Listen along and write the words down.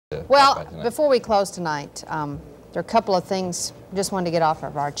Well, before we close tonight, there are a couple of things I just wanted to get off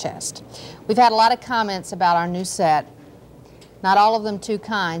of our chest. We've had a lot of comments about our new set, not all of them too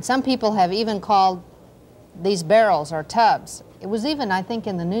kind. Some people have even called these barrels or tubs. It was even, I think,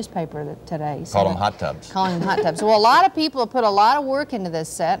 in the newspaper today. Call them hot tubs. Calling them hot tubs. Well, a lot of people have put a lot of work into this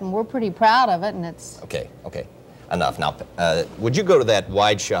set, and we're pretty proud of it, and it's... Okay, okay. Enough. Now, would you go to that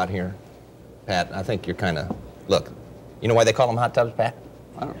wide shot here, Pat? I think you're kind of... Look, you know why they call them hot tubs, Pat?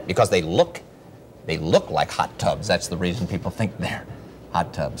 I don't know. Because they look like hot tubs. That's the reason people think they're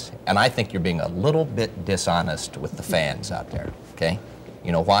hot tubs. And I think you're being a little bit dishonest with the fans out there, okay?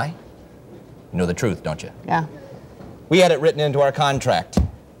 You know why? You know the truth, don't you? Yeah. We had it written into our contract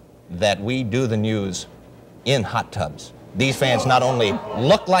that we do the news in hot tubs. These fans not only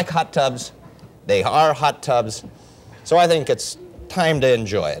look like hot tubs, they are hot tubs. So I think it's time to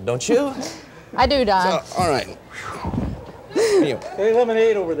enjoy it, don't you? I do, Don. So, all right. Hey,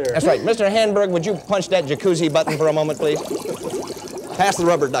 lemonade over there. That's right. Mr. Handberg, would you punch that jacuzzi button for a moment, please? Pass the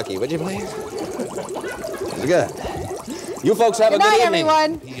rubber ducky, would you, please? Good. You folks have a good evening. Good night,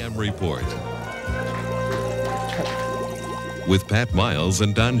 everyone. PM Report with Pat Miles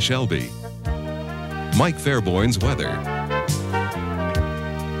and Don Shelby, Mike Fairborn's weather,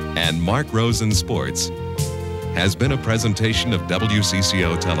 and Mark Rosen Sports has been a presentation of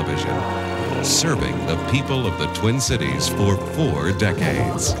WCCO Television, serving the people of the Twin Cities for 4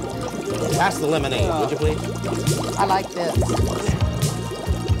 decades. Pass the lemonade, would you please? I like this.